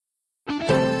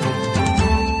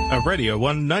Radio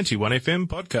 191 FM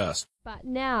podcast. But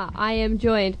now I am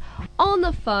joined on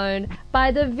the phone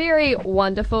by the very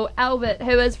wonderful Albert,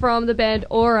 who is from the band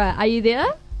Aura. Are you there?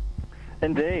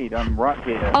 Indeed, I'm right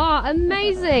here. Oh,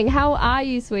 amazing. How are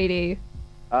you, sweetie?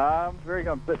 I'm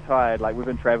a bit tired. Like, we've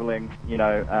been travelling,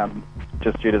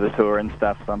 just due to the tour and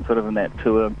stuff, so I'm sort of in that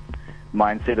tour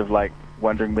mindset of, like,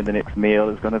 wondering when the next meal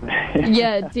is going to be.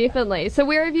 Yeah, definitely. So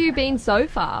where have you been so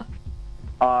far?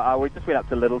 We just went up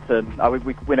to Littleton.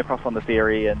 We went across on the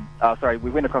ferry, and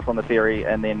we went across on the ferry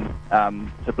and then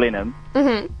to Blenheim.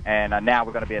 Mm-hmm. And now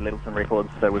we're going to be at Littleton Records,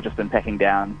 so we've just been packing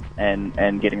down and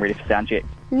getting ready for sound check.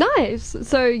 Nice.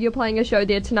 So you're playing a show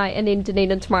there tonight and then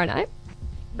Dunedin tomorrow night?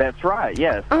 That's right,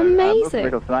 yes. So, amazing.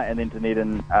 Records tonight, and then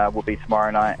Dunedin will be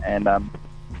tomorrow night, and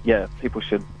people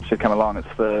should come along. It's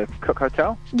the Cook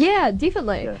Hotel. Yeah,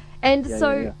 definitely. Yeah. And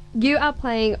you are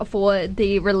playing for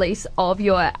the release of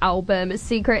your album,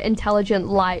 Secret Intelligent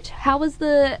Light. How has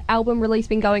the album release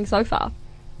been going so far?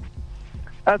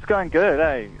 It's going good,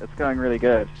 eh? It's going really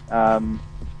good. It's a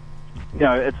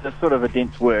sort of a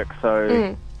dense work,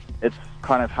 so it's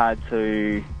kind of hard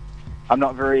to... I'm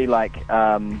not very,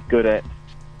 good at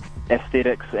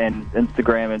aesthetics and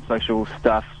Instagram and social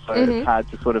stuff, so it's hard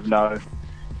to sort of know.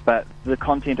 But the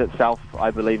content itself,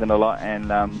 I believe in a lot,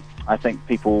 and I think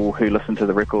people who listen to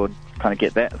the record kind of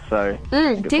get that. So I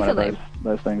think it's definitely one of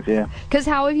those things, yeah. Because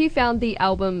how have you found the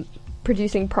album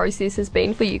producing process has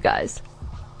been for you guys?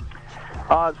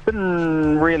 It's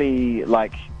been really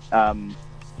most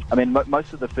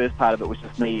of the first part of it was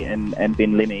just me and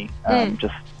Ben Lemmy,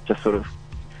 just sort of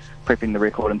prepping the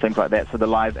record and things like that. So the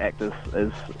live act is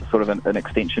sort of an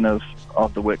extension of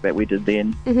the work that we did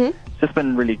then. Mm-hmm. It's just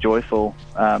been really joyful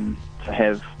to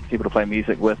have people to play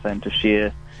music with and to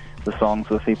share the songs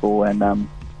with people. And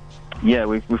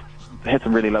we've had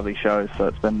some really lovely shows. So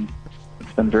it's been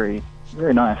very,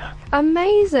 very nice.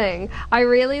 Amazing. I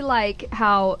really like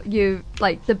how the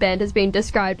band has been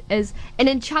described as an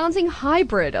enchanting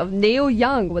hybrid of Neil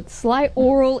Young with slight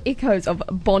oral echoes of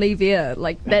Bon Iver.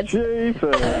 That's... Jesus!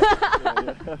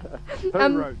 Who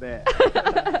wrote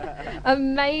that?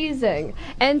 Amazing.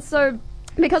 And so,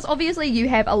 because obviously you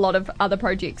have a lot of other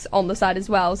projects on the side as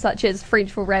well, such as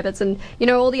French for Rabbits and,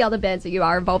 all the other bands that you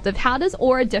are involved with, how does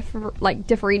Aura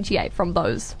differentiate from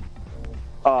those?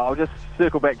 I'll just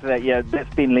circle back to that. Yeah,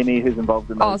 that's Ben Lemmy who's involved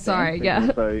in this. Oh, sorry, yeah.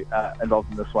 Also involved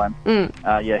in this one.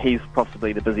 He's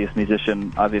possibly the busiest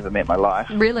musician I've ever met in my life.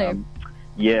 Really? I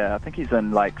think he's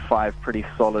in 5 pretty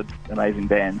solid, amazing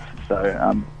bands.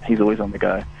 So he's always on the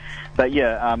go. But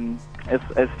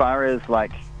as far as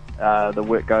the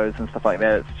work goes and stuff like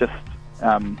that, it's just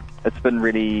it's been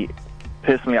really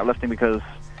personally uplifting because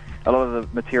a lot of the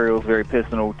material is very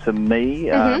personal to me.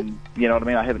 You know what I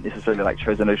mean? I haven't necessarily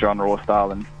chosen a genre or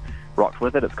style and rocked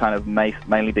with it. It's kind of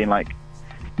mainly been a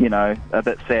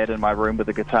bit sad in my room with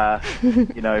the guitar,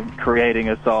 creating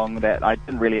a song that I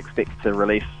didn't really expect to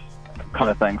release,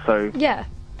 kind of thing. So yeah,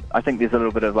 I think there's a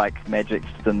little bit of magic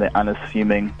just in the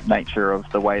unassuming nature of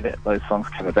the way that those songs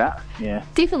came about. Yeah,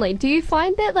 definitely. Do you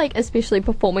find that especially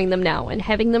performing them now and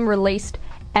having them released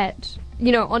at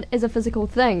as a physical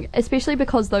thing, especially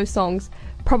because those songs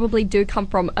probably do come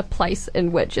from a place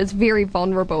in which it's very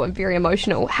vulnerable and very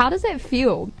emotional. How does that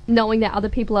feel, knowing that other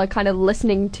people are kind of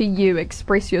listening to you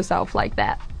express yourself like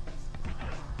that?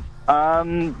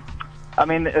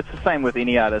 It's the same with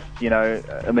any artist,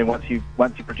 once you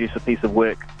produce a piece of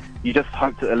work, you just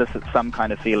hope to elicit some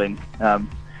kind of feeling,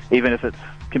 even if it's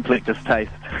complete distaste.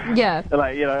 Yeah.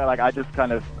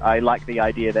 I like the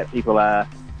idea that people are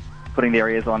putting their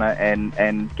ears on it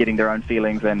and getting their own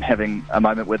feelings and having a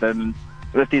moment with it. And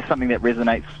if there's something that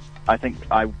resonates, I think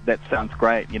that sounds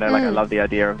great. I love the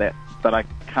idea of that, but I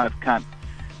kind of can't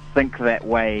think that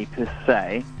way per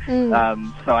se.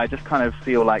 So I just kind of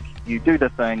feel like you do the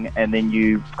thing and then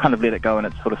you kind of let it go and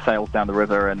it sort of sails down the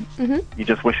river and you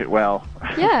just wish it well.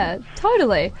 Yeah,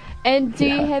 totally. And do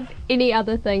you have any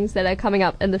other things that are coming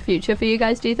up in the future for you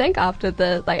guys, do you think, after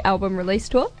the album release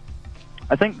tour?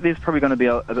 I think there's probably going to be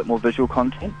a bit more visual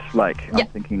content. I'm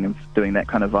thinking of doing that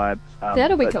kind of vibe.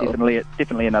 That'll be cool.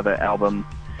 Definitely another album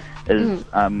is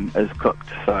cooked.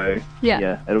 So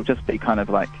it'll just be kind of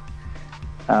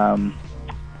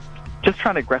just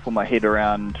trying to grapple my head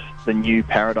around the new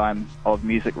paradigm of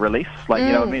music release.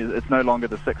 It's no longer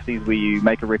the 60s where you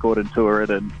make a record and tour it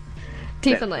and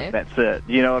definitely that's it.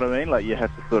 You know what I mean? You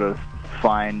have to sort of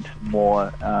find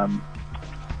more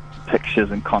pictures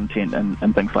and content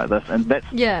and things like this, and that's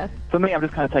for me. I'm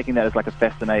just kind of taking that as a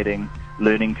fascinating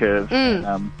learning curve,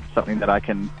 something that I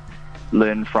can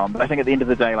learn from. But I think at the end of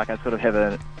the day, like, I sort of have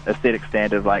a aesthetic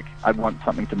standard. Like, I want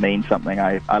something to mean something.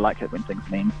 I like it when things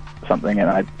mean something, and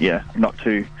I'm not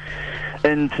too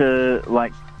into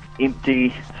like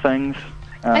empty things.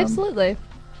 Absolutely.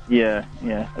 Yeah.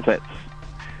 If that's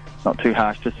not too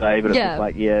harsh to say, but it's just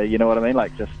like, you know what I mean?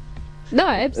 Like, just no,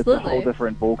 absolutely. It's a whole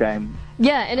different ball game.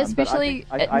 Yeah, and especially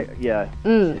it's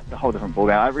a whole different ball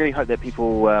game. I really hope that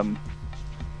people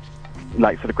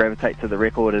like sort of gravitate to the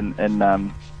record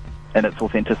and its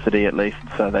authenticity at least,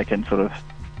 so they can sort of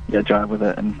jive with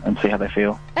it and see how they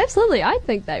feel. Absolutely, I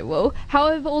think they will.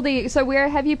 However, so where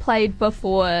have you played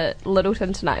before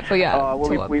Littleton tonight for your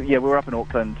tour? We were up in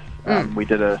Auckland.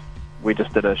 We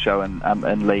just did a show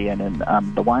in Lee and in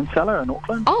the Wine Cellar in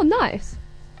Auckland. Oh, nice.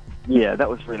 Yeah, that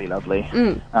was really lovely.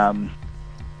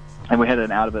 And we had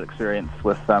an out of it experience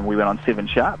with we went on 7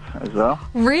 Sharp as well.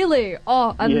 Really?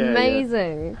 Oh,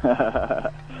 amazing. Yeah.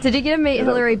 Did you get to meet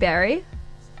Hilary Barry?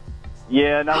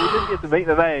 Yeah, no, we didn't get to meet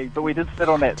them, but we did sit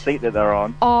on that seat that they're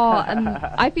on. Oh, and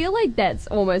I feel like that's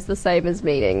almost the same as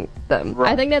meeting them.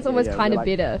 Right. I think that's almost kind of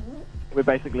better. We're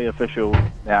basically official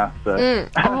now, so...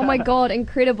 Oh my god,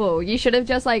 incredible. You should have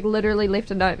just, like, literally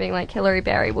left a note being like, Hilary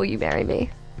Barry, will you marry me?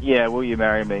 Yeah, will you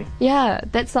marry me? Yeah,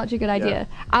 that's such a good idea.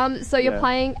 So you're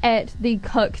playing at the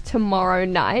Cook tomorrow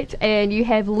night, and you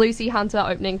have Lucy Hunter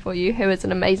opening for you, who is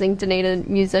an amazing Dunedin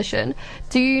musician.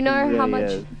 Do you know how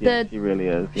much... Yeah, she really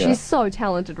is. Yeah. She's so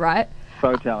talented, right?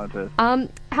 So talented.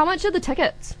 How much are the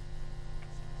tickets?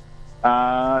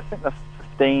 I think that's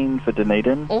 15 for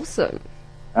Dunedin. Awesome.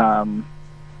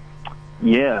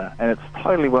 Yeah, and it's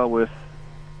totally well worth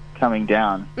coming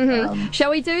down. Shall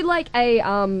we do like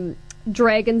a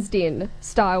Dragon's Den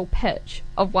style pitch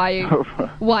of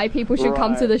why people should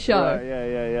come to the show? Right,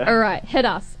 yeah. All right, hit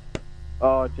us.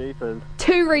 Oh, jeepers.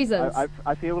 2 reasons.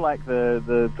 I feel like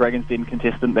the Dragon's Den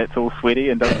contestant that's all sweaty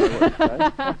and doesn't know what to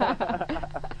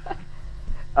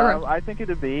say. I think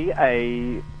it'd be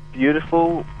a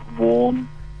beautiful, warm,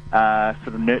 sort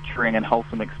of nurturing and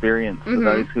wholesome experience for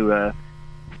those who are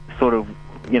sort of,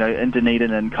 in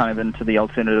Dunedin and kind of into the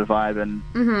alternative vibe and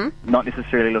not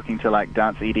necessarily looking to like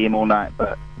dance EDM all night,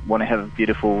 but want to have a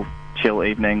beautiful, chill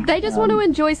evening. They just want to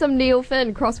enjoy some Neil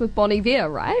Finn crossed with Bon Iver,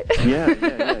 right?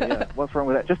 Yeah. What's wrong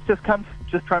with that? Just come,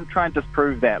 try and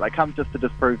disprove that. Like, come just to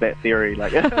disprove that theory.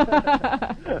 Like.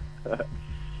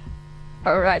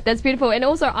 All right, that's beautiful. And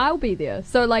also, I'll be there,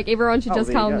 so like everyone should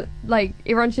just come. Like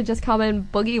everyone should just come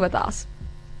and boogie with us.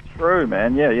 True,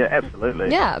 man. Yeah, absolutely.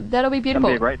 Yeah, that'll be beautiful.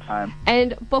 It'll be a great time.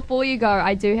 And before you go,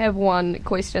 I do have one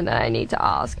question that I need to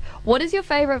ask. What is your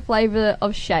favourite flavour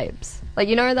of shapes? Like,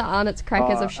 the Arnott's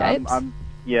crackers of shapes?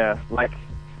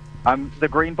 The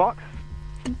green box.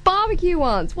 The barbecue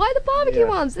ones. Why the barbecue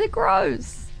ones? They're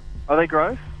gross. Are they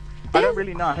gross? I don't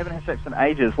really know. I haven't had shapes in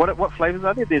ages. What flavours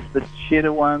are there? There's the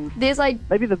cheddar ones. There's like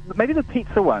maybe the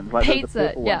pizza ones. Like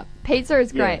pizza, ones. Pizza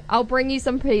is great. Yeah. I'll bring you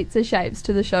some pizza shapes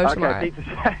to the show tomorrow. Pizza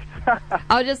shapes.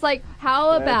 I'll just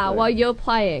how about while you're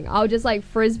playing, I'll just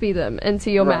frisbee them into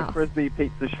your mouth. Frisbee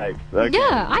pizza shapes. Okay.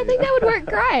 Yeah, I think that would work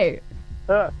great.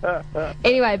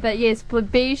 Anyway, but yes,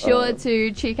 be sure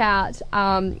to check out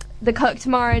the Cook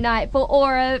tomorrow night for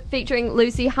Aura featuring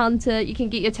Lucy Hunter. You can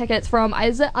get your tickets from,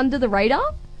 is it Under the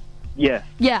Radar? Yeah.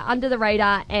 Yeah, Under the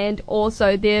Radar, and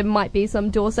also there might be some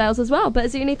door sales as well. But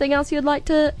is there anything else you'd like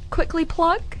to quickly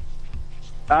plug?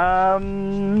 No,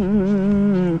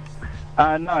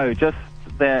 just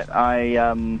that I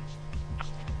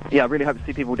really hope to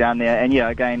see people down there. And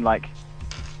again,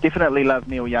 definitely love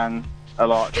Neil Young a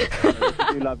lot. If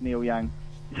you love Neil Young,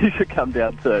 you should come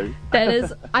down too.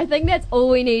 I think that's all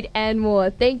we need and more.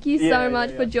 Thank you so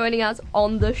much for joining us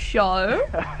on the show.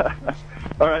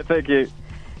 All right, thank you.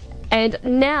 And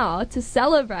now, to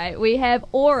celebrate, we have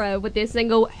Aura with their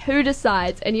single Who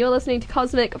Decides, and you're listening to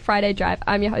Cosmic Friday Drive.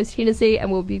 I'm your host, Hennessy, and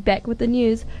we'll be back with the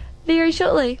news very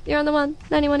shortly. You're on the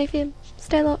 91 FM.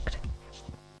 Stay locked.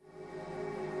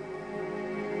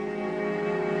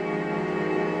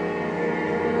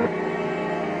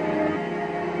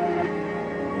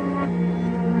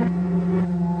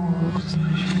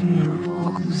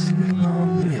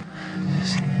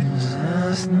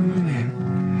 This